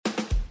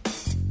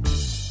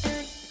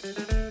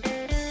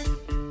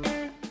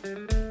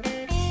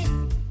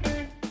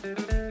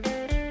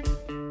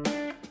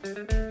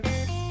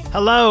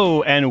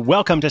Hello, and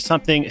welcome to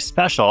something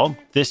special.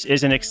 This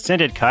is an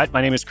extended cut.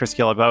 My name is Chris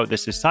Guillebeau.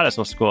 This is Side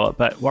Hustle School,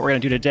 but what we're going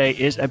to do today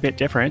is a bit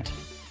different.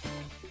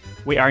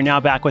 We are now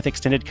back with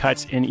extended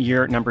cuts in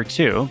year number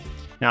 2.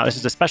 Now, this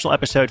is a special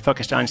episode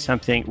focused on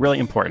something really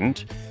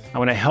important. I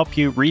want to help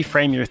you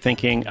reframe your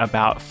thinking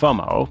about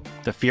FOMO,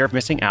 the fear of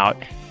missing out,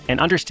 and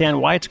understand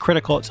why it's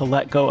critical to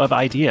let go of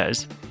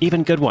ideas,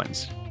 even good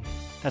ones.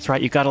 That's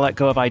right, you've got to let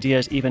go of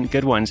ideas, even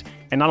good ones.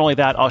 And not only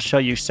that, I'll show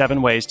you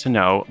 7 ways to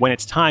know when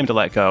it's time to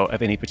let go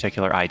of any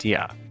particular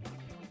idea.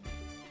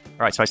 All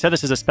right, so I said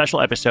this is a special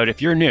episode. If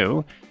you're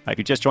new, if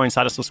you just joined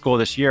Side Hustle School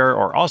this year,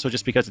 or also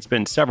just because it's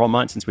been several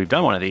months since we've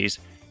done one of these,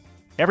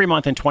 every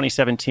month in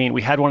 2017,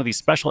 we had one of these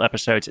special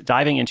episodes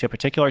diving into a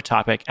particular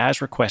topic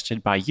as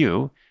requested by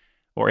you,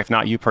 or if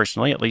not you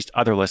personally, at least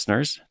other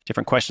listeners.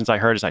 Different questions I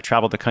heard as I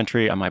traveled the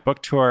country on my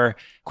book tour,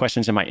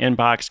 questions in my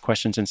inbox,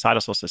 questions in Side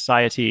Hustle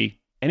Society.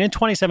 And in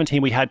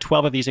 2017, we had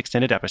 12 of these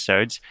extended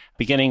episodes,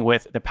 beginning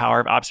with the power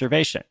of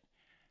observation,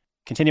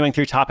 continuing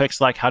through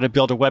topics like how to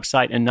build a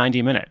website in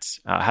 90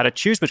 minutes, how to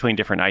choose between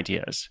different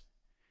ideas,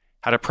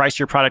 how to price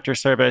your product or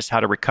service,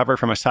 how to recover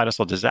from a side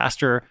hustle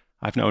disaster.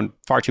 I've known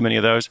far too many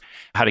of those,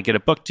 how to get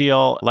a book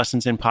deal,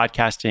 lessons in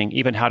podcasting,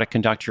 even how to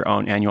conduct your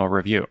own annual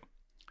review.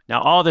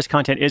 Now, all of this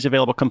content is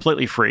available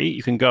completely free.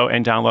 You can go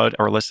and download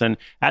or listen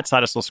at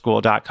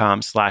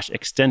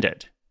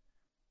sidehustleschool.com/extended.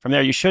 From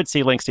there, you should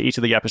see links to each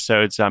of the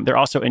episodes. They're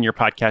also in your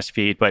podcast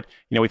feed, but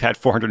we've had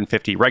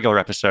 450 regular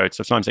episodes,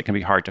 so sometimes it can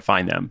be hard to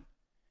find them.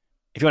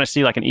 If you want to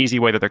see like an easy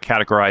way that they're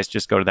categorized,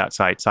 just go to that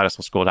site,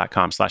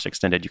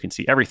 sidehustleschool.com/extended. You can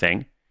see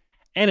everything.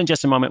 And in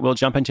just a moment, we'll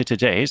jump into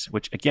today's,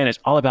 which again is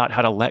all about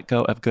how to let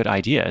go of good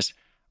ideas,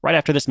 right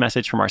after this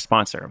message from our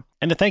sponsor.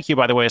 And the thank you,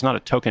 by the way, is not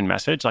a token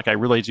message. Like, I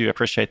really do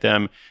appreciate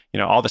them.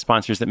 All the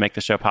sponsors that make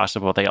the show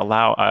possible, they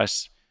allow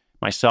us,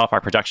 myself, our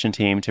production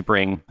team, to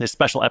bring this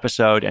special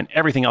episode and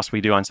everything else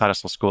we do on Side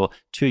Hustle School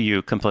to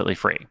you completely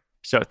free.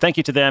 So thank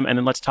you to them. And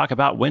then let's talk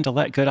about when to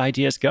let good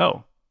ideas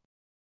go.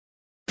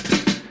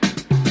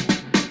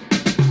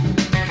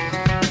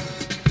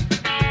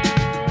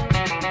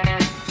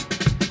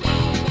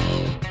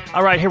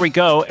 All right, here we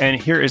go.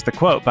 And here is the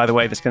quote, by the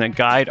way, that's going to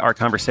guide our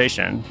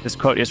conversation. This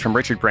quote is from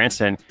Richard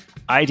Branson.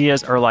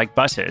 Ideas are like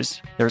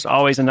buses. There's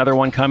always another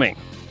one coming.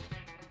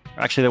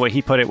 Actually, the way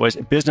he put it was,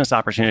 business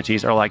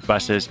opportunities are like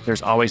buses.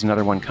 There's always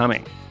another one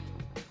coming.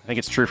 I think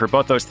it's true for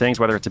both those things,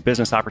 whether it's a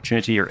business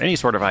opportunity or any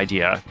sort of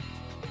idea.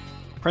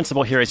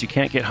 Principle here is you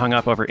can't get hung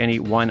up over any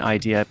one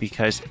idea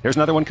because there's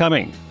another one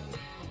coming.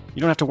 You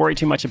don't have to worry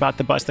too much about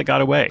the bus that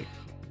got away.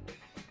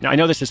 Now, I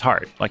know this is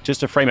hard. Like, just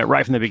to frame it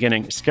right from the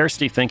beginning,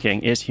 scarcity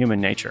thinking is human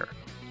nature.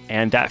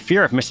 And that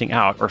fear of missing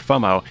out, or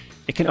FOMO,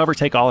 it can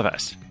overtake all of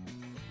us.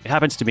 It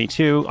happens to me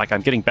too. Like,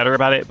 I'm getting better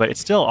about it, but it's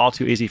still all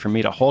too easy for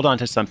me to hold on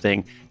to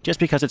something just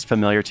because it's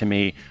familiar to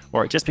me,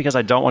 or just because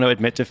I don't want to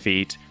admit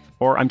defeat,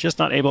 or I'm just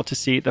not able to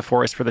see the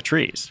forest for the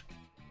trees.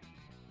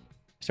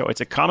 So it's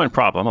a common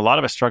problem. A lot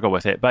of us struggle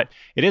with it, but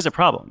it is a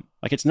problem.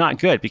 Like, it's not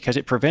good because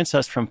it prevents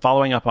us from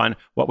following up on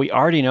what we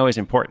already know is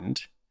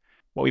important,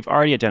 what we've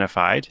already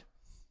identified,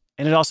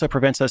 and it also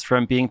prevents us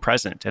from being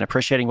present and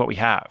appreciating what we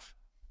have.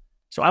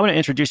 So I want to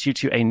introduce you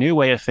to a new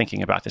way of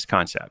thinking about this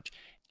concept.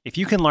 If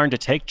you can learn to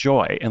take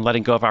joy in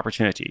letting go of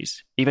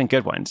opportunities, even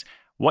good ones,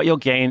 what you'll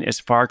gain is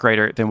far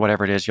greater than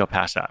whatever it is you'll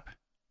pass up.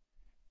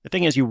 The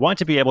thing is, you want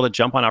to be able to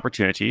jump on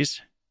opportunities.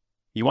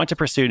 You want to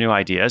pursue new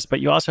ideas, but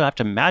you also have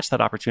to match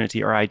that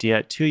opportunity or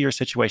idea to your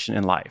situation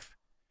in life.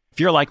 If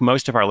you're like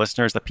most of our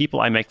listeners, the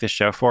people I make this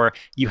show for,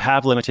 you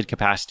have limited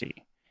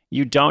capacity.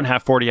 You don't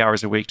have 40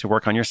 hours a week to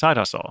work on your side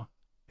hustle.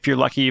 If you're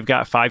lucky, you've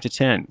got 5 to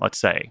 10, let's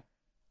say.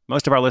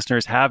 Most of our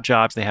listeners have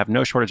jobs. They have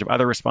no shortage of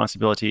other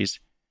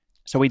responsibilities.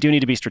 So we do need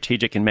to be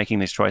strategic in making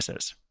these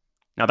choices.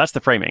 Now, that's the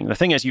framing. The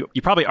thing is, you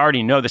probably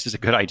already know this is a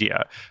good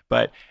idea,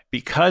 but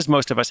because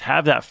most of us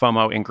have that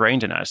FOMO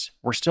ingrained in us,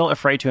 we're still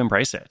afraid to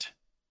embrace it.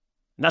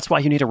 And that's why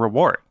you need a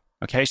reward.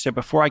 Okay, so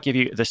before I give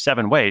you the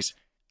 7 ways,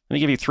 let me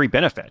give you 3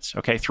 benefits.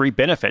 Okay, 3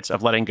 benefits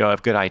of letting go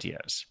of good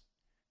ideas.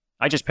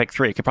 I just picked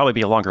 3. It could probably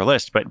be a longer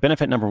list, but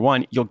benefit number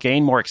 1, you'll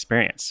gain more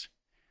experience.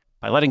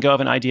 By letting go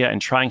of an idea and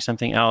trying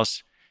something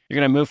else, you're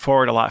going to move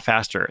forward a lot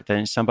faster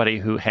than somebody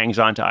who hangs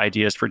on to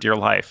ideas for dear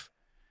life,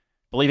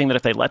 believing that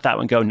if they let that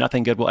one go,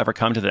 nothing good will ever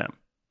come to them.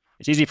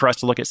 It's easy for us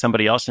to look at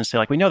somebody else and say,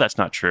 like, we know that's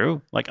not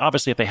true. Like,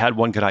 obviously, if they had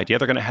one good idea,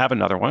 they're going to have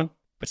another one.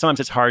 But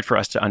sometimes it's hard for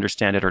us to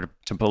understand it or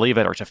to believe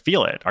it or to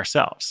feel it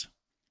ourselves.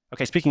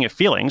 Okay, speaking of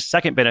feelings,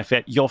 second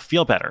benefit, you'll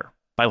feel better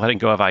by letting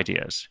go of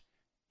ideas.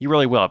 You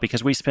really will,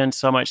 because we spend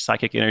so much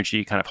psychic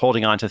energy kind of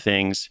holding on to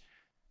things.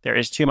 There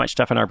is too much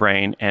stuff in our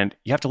brain, and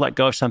you have to let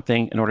go of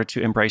something in order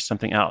to embrace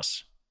something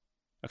else.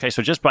 Okay,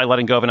 so just by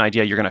letting go of an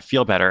idea, you're going to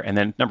feel better. And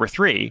then number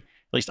 3,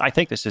 at least I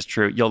think this is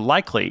true, you'll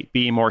likely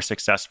be more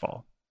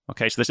successful.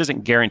 Okay, so this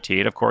isn't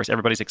guaranteed. Of course,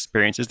 everybody's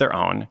experience is their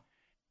own.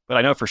 But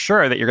I know for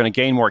sure that you're going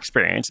to gain more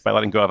experience by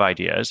letting go of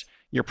ideas.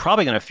 You're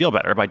probably going to feel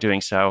better by doing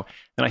so.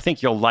 And I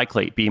think you'll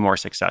likely be more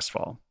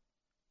successful.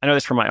 I know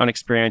this from my own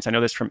experience. I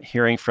know this from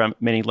hearing from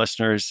many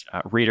listeners,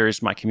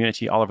 readers, my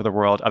community all over the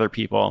world, other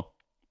people.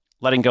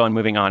 letting go and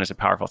moving on is a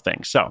powerful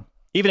thing. So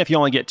even if you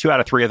only get 2 out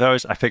of 3 of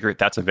those, I figure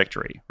that's a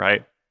victory,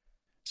 right?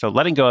 So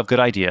letting go of good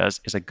ideas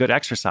is a good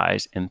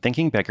exercise in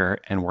thinking bigger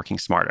and working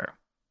smarter.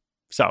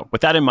 So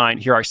with that in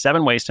mind, here are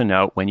 7 ways to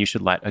know when you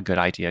should let a good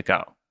idea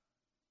go.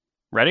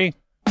 Ready?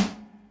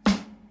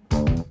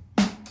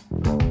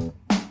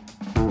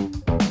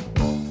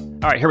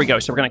 All right, here we go.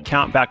 So we're going to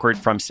count backward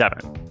from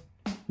 7.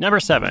 Number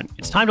 7,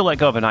 it's time to let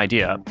go of an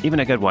idea, even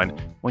a good one,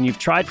 when you've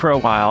tried for a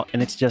while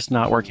and it's just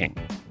not working.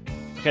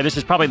 Okay, this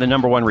is probably the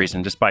number 1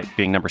 reason, despite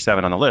being number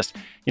 7 on the list.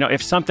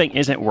 If something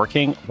isn't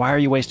working, why are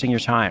you wasting your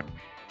time?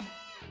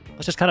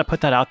 Let's just kind of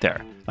put that out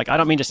there. I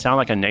don't mean to sound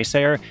like a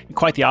naysayer,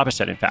 quite the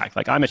opposite, in fact.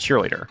 I'm a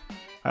cheerleader.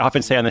 I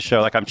often say on the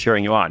show, I'm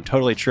cheering you on.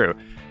 Totally true.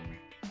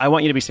 I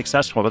want you to be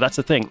successful, but that's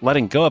the thing.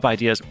 Letting go of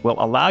ideas will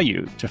allow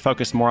you to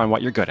focus more on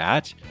what you're good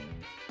at,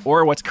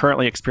 or what's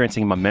currently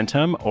experiencing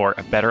momentum, or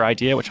a better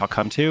idea, which I'll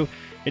come to.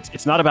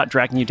 It's not about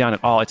dragging you down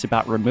at all. It's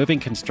about removing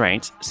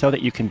constraints so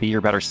that you can be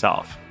your better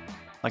self.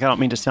 I don't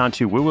mean to sound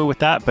too woo-woo with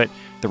that, but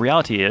the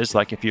reality is,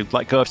 if you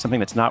let go of something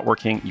that's not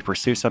working, you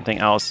pursue something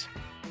else.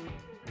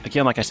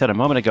 Again, like I said a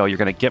moment ago, you're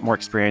going to get more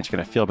experience, you're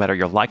going to feel better,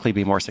 you'll likely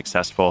be more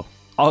successful.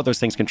 All of those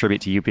things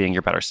contribute to you being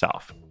your better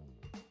self.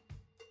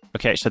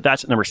 Okay, so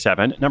that's number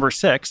 7. Number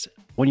 6,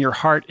 when your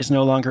heart is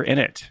no longer in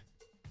it.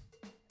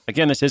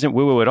 Again, this isn't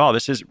woo-woo at all.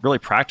 This is really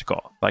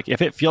practical.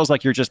 If it feels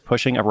like you're just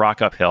pushing a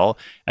rock uphill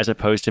as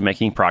opposed to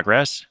making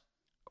progress,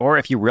 or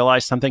if you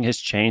realize something has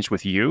changed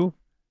with you,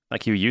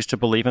 you used to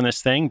believe in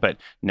this thing, but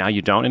now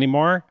you don't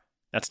anymore,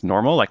 that's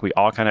normal. We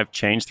all kind of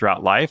change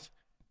throughout life.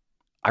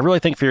 I really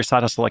think for your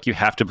side hustle, you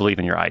have to believe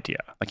in your idea.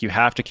 You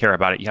have to care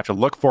about it. You have to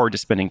look forward to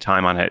spending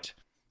time on it.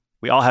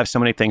 We all have so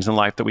many things in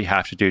life that we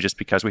have to do just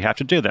because we have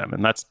to do them.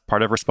 And that's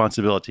part of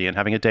responsibility and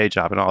having a day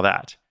job and all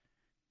that.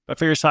 But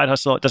for your side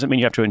hustle, it doesn't mean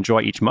you have to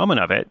enjoy each moment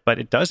of it, but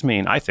it does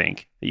mean, I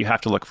think, that you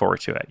have to look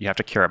forward to it. You have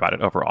to care about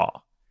it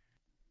overall.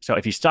 So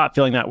if you stop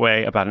feeling that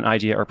way about an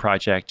idea or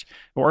project,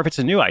 or if it's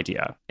a new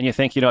idea, and you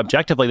think,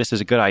 objectively, this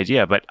is a good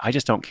idea, but I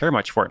just don't care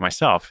much for it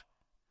myself,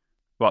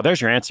 well,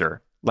 there's your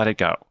answer. Let it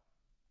go.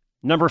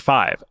 Number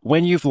 5,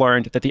 when you've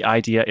learned that the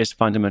idea is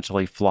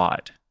fundamentally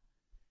flawed.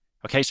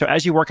 Okay, so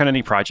as you work on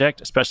any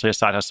project, especially a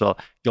side hustle,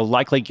 you'll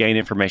likely gain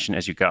information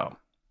as you go.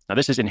 Now,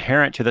 this is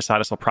inherent to the side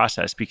hustle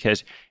process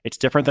because it's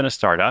different than a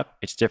startup.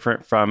 It's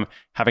different from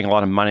having a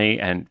lot of money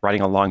and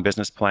writing a long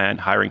business plan,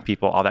 hiring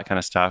people, all that kind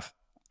of stuff.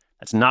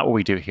 That's not what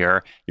we do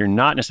here. You're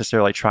not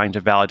necessarily trying to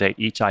validate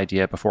each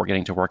idea before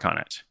getting to work on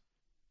it.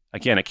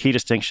 Again, a key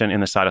distinction in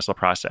the side hustle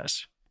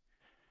process.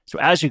 So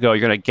as you go,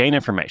 you're going to gain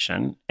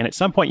information. And at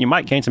some point, you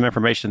might gain some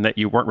information that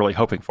you weren't really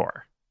hoping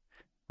for,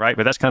 right?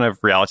 But that's kind of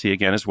reality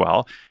again as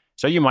well.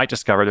 So you might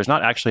discover there's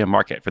not actually a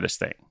market for this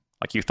thing.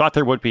 You thought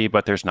there would be,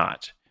 but there's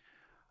not.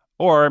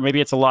 Or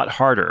maybe it's a lot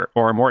harder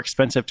or more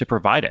expensive to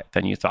provide it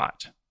than you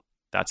thought.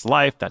 That's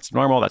life. That's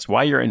normal. That's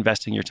why you're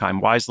investing your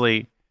time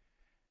wisely,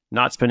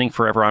 not spending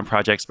forever on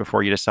projects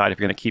before you decide if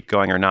you're going to keep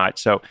going or not.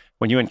 So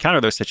when you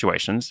encounter those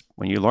situations,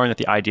 when you learn that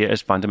the idea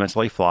is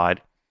fundamentally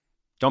flawed,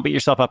 don't beat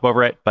yourself up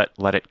over it, but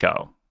let it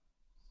go.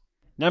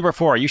 Number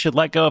 4, you should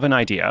let go of an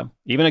idea,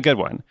 even a good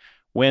one,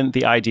 when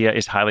the idea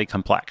is highly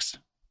complex.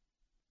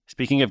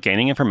 Speaking of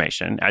gaining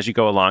information, as you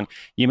go along,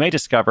 you may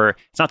discover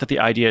it's not that the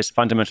idea is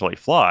fundamentally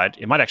flawed.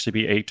 It might actually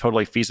be a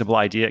totally feasible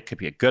idea. It could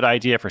be a good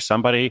idea for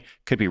somebody,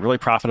 could be really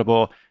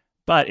profitable,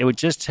 but it would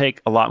just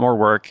take a lot more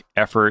work,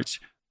 effort.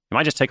 It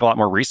might just take a lot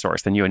more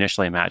resource than you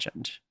initially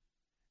imagined.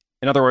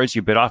 In other words,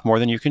 you bit off more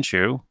than you can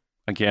chew.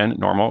 Again,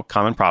 normal,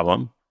 common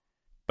problem.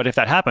 But if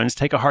that happens,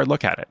 take a hard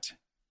look at it.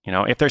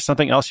 If there's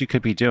something else you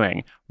could be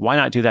doing, why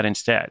not do that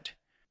instead?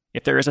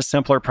 If there is a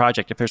simpler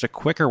project, if there's a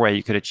quicker way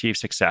you could achieve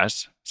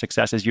success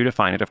as you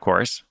define it, of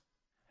course,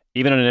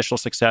 even an initial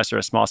success or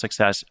a small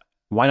success,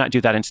 why not do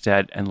that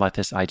instead and let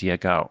this idea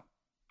go?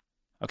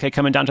 Okay,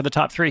 coming down to the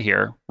top 3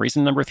 here.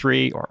 Reason number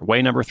 3 or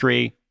way number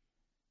 3,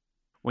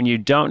 when you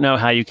don't know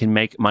how you can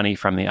make money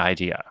from the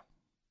idea.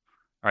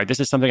 All right,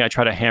 this is something I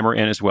try to hammer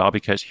in as well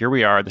because here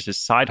we are. This is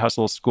Side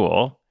Hustle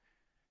School.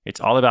 It's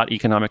all about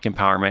economic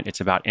empowerment. It's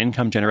about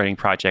income generating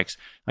projects.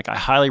 I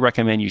highly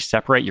recommend you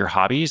separate your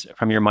hobbies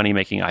from your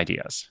money-making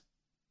ideas.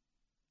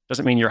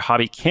 Doesn't mean your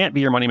hobby can't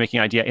be your money-making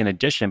idea in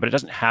addition, but it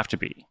doesn't have to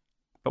be.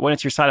 But when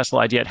it's your side hustle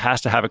idea, it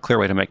has to have a clear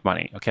way to make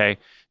money, okay?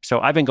 So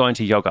I've been going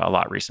to yoga a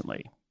lot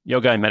recently.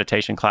 Yoga and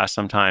meditation class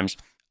sometimes.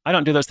 I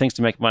don't do those things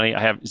to make money.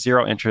 I have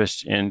zero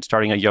interest in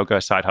starting a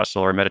yoga side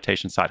hustle or a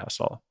meditation side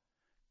hustle.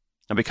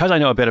 Now, because I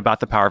know a bit about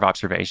the power of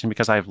observation,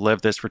 because I've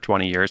lived this for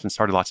 20 years and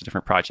started lots of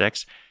different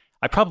projects,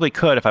 I probably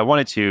could, if I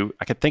wanted to,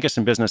 I could think of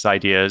some business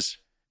ideas,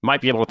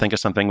 might be able to think of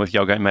something with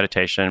yoga and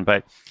meditation,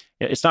 but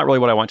it's not really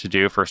what I want to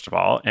do, first of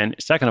all. And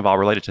second of all,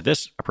 related to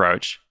this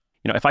approach,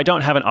 if I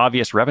don't have an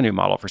obvious revenue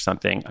model for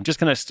something, I'm just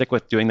going to stick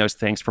with doing those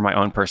things for my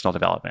own personal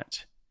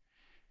development.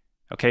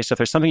 Okay, so if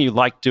there's something you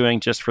like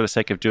doing just for the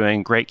sake of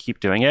doing, great, keep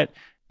doing it.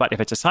 But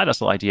if it's a side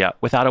hustle idea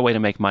without a way to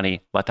make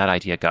money, let that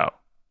idea go.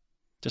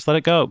 Just let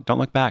it go. Don't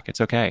look back. It's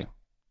okay.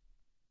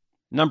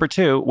 Number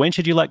 2, when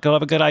should you let go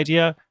of a good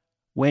idea?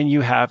 When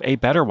you have a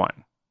better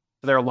one.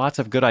 There are lots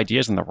of good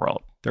ideas in the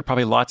world. There are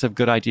probably lots of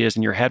good ideas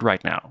in your head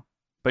right now.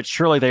 But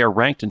surely they are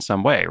ranked in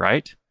some way,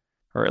 right?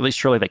 Or at least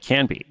surely they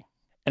can be.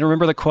 And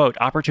remember the quote,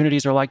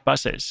 opportunities are like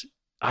buses.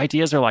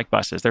 Ideas are like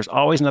buses. There's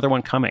always another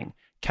one coming.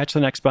 Catch the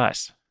next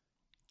bus.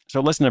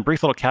 So listen, a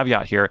brief little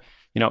caveat here.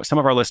 Some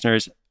of our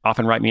listeners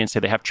often write me and say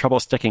they have trouble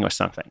sticking with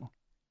something.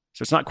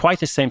 So it's not quite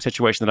the same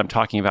situation that I'm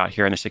talking about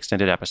here in this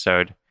extended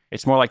episode.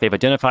 It's more like they've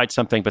identified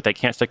something, but they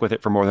can't stick with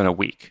it for more than a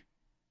week.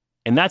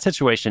 In that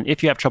situation,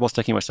 if you have trouble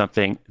sticking with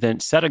something, then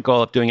set a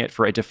goal of doing it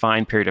for a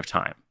defined period of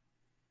time.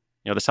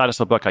 The Side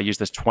Hustle book, I use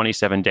this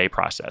 27-day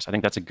process. I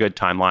think that's a good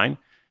timeline.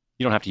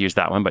 You don't have to use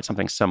that one, but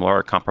something similar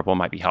or comparable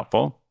might be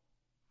helpful.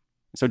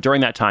 So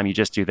during that time, you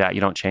just do that.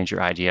 You don't change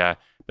your idea.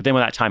 But then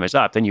when that time is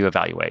up, then you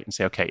evaluate and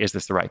say, okay, is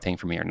this the right thing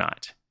for me or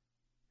not?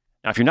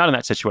 Now, if you're not in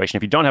that situation,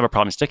 if you don't have a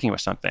problem sticking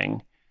with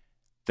something,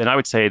 then I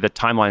would say the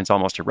timeline is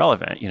almost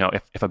irrelevant.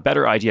 If a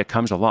better idea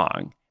comes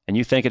along and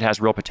you think it has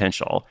real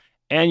potential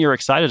and you're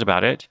excited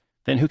about it,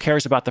 then who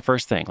cares about the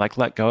first thing?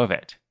 Let go of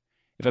it.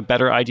 If a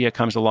better idea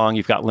comes along,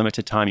 you've got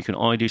limited time, you can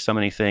only do so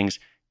many things,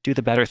 do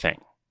the better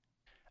thing.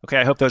 Okay,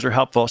 I hope those are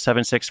helpful.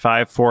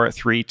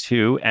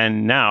 765-432.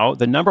 And now,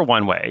 the number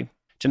one way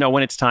to know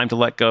when it's time to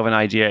let go of an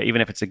idea,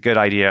 even if it's a good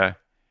idea,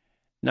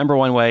 number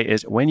one way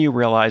is when you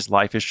realize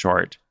life is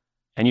short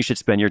and you should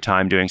spend your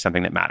time doing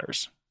something that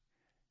matters.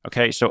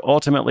 Okay, so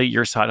ultimately,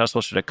 your side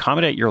hustle should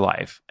accommodate your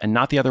life and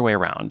not the other way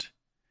around.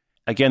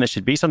 Again, this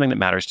should be something that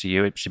matters to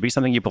you. It should be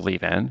something you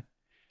believe in.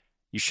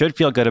 You should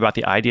feel good about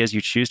the ideas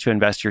you choose to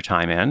invest your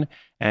time in.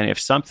 And if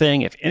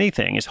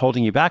anything is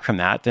holding you back from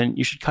that, then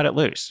you should cut it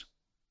loose.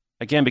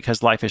 Again,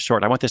 because life is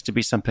short, I want this to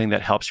be something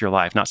that helps your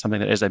life, not something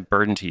that is a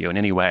burden to you in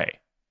any way.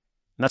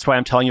 And that's why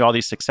I'm telling you all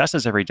these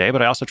successes every day,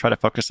 but I also try to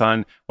focus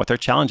on what their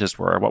challenges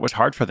were, what was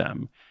hard for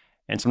them.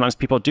 And sometimes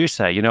people do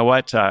say, you know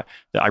what, I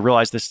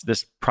realized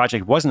this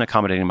project wasn't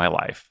accommodating my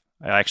life.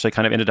 I actually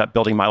kind of ended up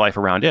building my life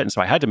around it. And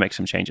so I had to make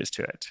some changes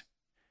to it.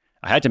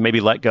 I had to maybe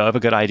let go of a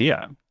good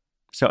idea.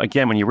 So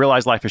again, when you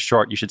realize life is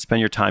short, you should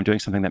spend your time doing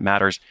something that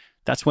matters.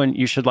 That's when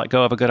you should let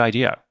go of a good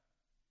idea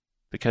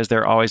because there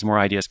are always more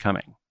ideas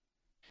coming.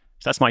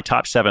 So that's my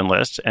top 7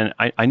 list. And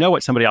I know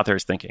what somebody out there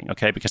is thinking,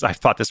 okay, because I've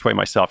thought this way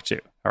myself too.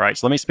 All right,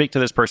 so let me speak to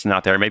this person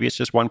out there. Maybe it's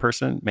just one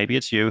person. Maybe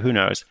it's you. Who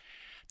knows?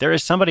 There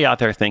is somebody out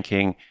there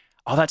thinking,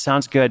 oh, that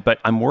sounds good, but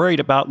I'm worried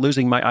about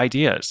losing my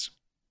ideas.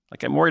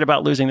 I'm worried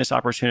about losing this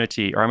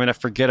opportunity, or I'm going to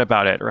forget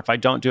about it, or if I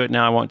don't do it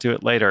now, I won't do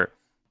it later.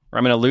 Or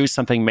I'm going to lose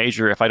something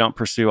major if I don't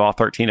pursue all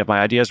 13 of my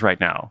ideas right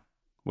now,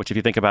 which if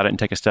you think about it and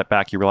take a step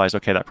back, you realize,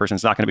 okay, that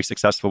person's not going to be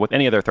successful with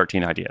any of their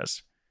 13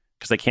 ideas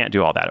because they can't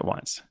do all that at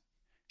once.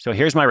 So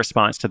here's my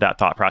response to that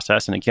thought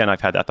process. And again,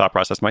 I've had that thought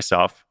process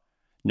myself,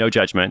 no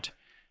judgment.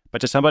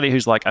 But to somebody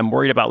who's like, I'm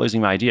worried about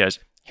losing my ideas,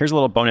 here's a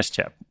little bonus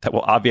tip that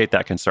will obviate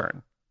that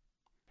concern.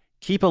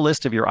 Keep a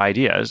list of your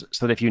ideas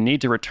so that if you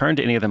need to return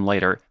to any of them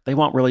later, they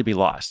won't really be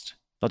lost.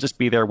 They'll just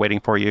be there waiting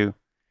for you.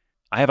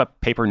 I have a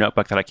paper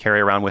notebook that I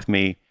carry around with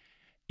me.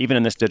 Even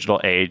in this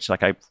digital age,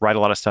 I write a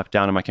lot of stuff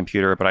down on my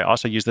computer, but I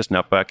also use this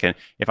notebook. And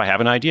if I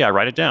have an idea, I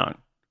write it down.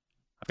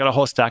 I've got a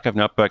whole stack of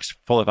notebooks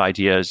full of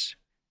ideas.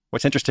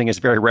 What's interesting is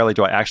very rarely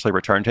do I actually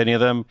return to any of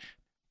them,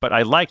 but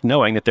I like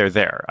knowing that they're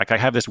there. I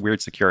have this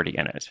weird security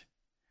in it.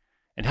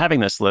 And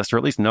having this list, or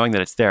at least knowing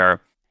that it's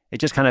there, it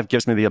just kind of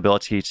gives me the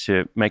ability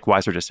to make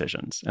wiser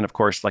decisions. And of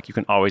course, you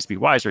can always be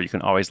wiser. You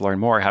can always learn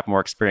more, have more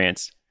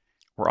experience.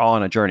 We're all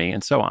on a journey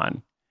and so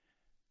on.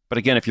 But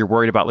again, if you're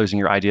worried about losing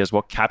your ideas,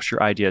 well,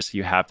 capture ideas so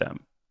you have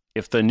them.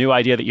 If the new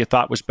idea that you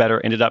thought was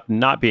better ended up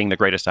not being the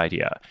greatest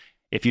idea,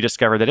 if you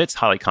discover that it's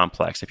highly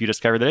complex, if you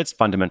discover that it's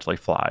fundamentally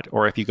flawed,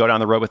 or if you go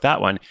down the road with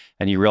that one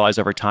and you realize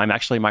over time,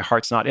 actually, my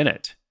heart's not in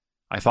it.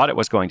 I thought it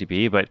was going to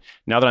be, but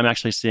now that I'm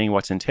actually seeing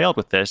what's entailed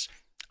with this,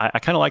 I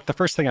kind of like the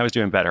first thing I was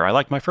doing better. I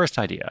like my first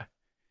idea.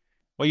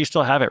 Well, you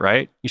still have it,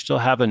 right? You still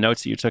have the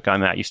notes that you took on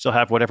that. You still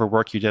have whatever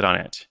work you did on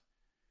it.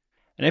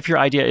 And if your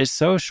idea is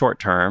so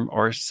short-term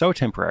or so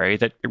temporary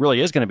that it really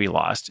is going to be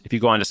lost if you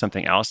go on to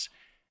something else,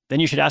 then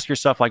you should ask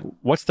yourself,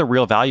 what's the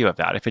real value of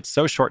that? If it's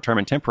so short-term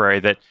and temporary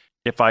that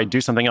if I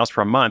do something else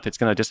for a month, it's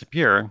going to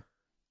disappear,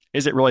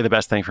 is it really the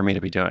best thing for me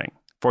to be doing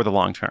for the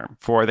long term,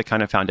 for the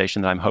kind of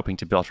foundation that I'm hoping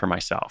to build for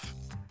myself?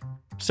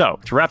 So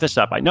to wrap this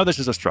up, I know this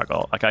is a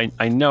struggle.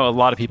 I know a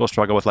lot of people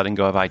struggle with letting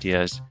go of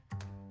ideas.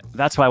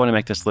 That's why I want to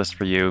make this list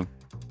for you.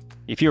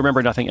 If you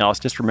remember nothing else,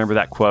 just remember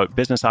that quote,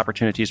 business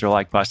opportunities are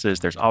like buses.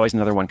 There's always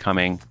another one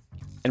coming.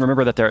 And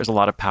remember that there is a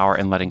lot of power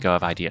in letting go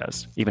of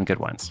ideas, even good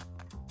ones.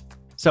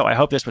 So I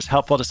hope this was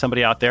helpful to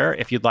somebody out there.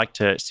 If you'd like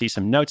to see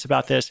some notes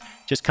about this,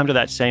 just come to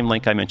that same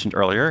link I mentioned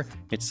earlier.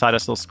 It's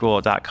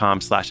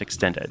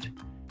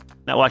sidehustleschool.com/extended.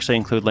 That will actually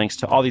include links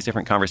to all these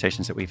different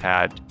conversations that we've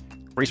had,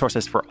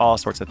 resources for all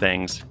sorts of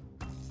things.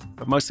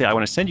 But mostly I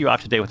want to send you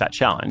off today with that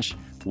challenge.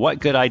 What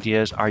good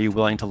ideas are you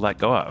willing to let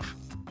go of?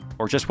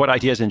 Or just what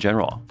ideas in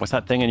general? What's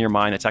that thing in your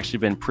mind that's actually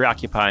been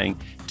preoccupying,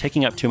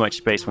 taking up too much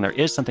space when there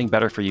is something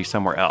better for you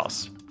somewhere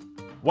else?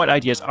 What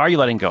ideas are you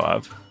letting go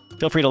of?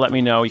 Feel free to let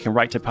me know. You can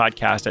write to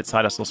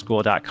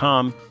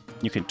podcast@sidehustleschool.com.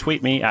 You can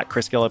tweet me at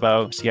Chris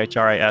Guillebeau,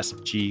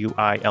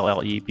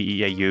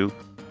 ChrisGuillebeau.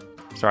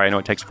 Sorry, I know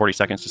it takes 40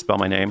 seconds to spell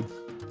my name.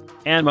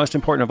 And most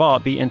important of all,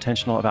 be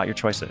intentional about your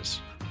choices.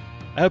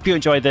 I hope you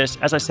enjoyed this.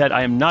 As I said,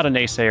 I am not a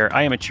naysayer.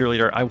 I am a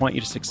cheerleader. I want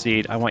you to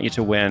succeed. I want you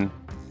to win.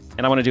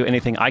 And I want to do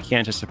anything I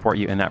can to support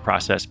you in that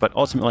process. But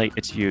ultimately,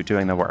 it's you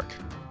doing the work.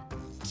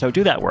 So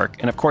do that work.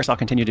 And of course, I'll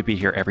continue to be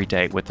here every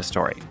day with the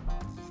story.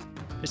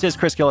 This is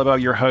Chris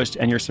Guillebeau, your host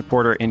and your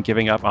supporter in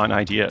giving up on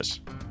ideas.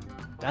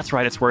 That's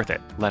right. It's worth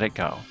it. Let it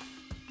go.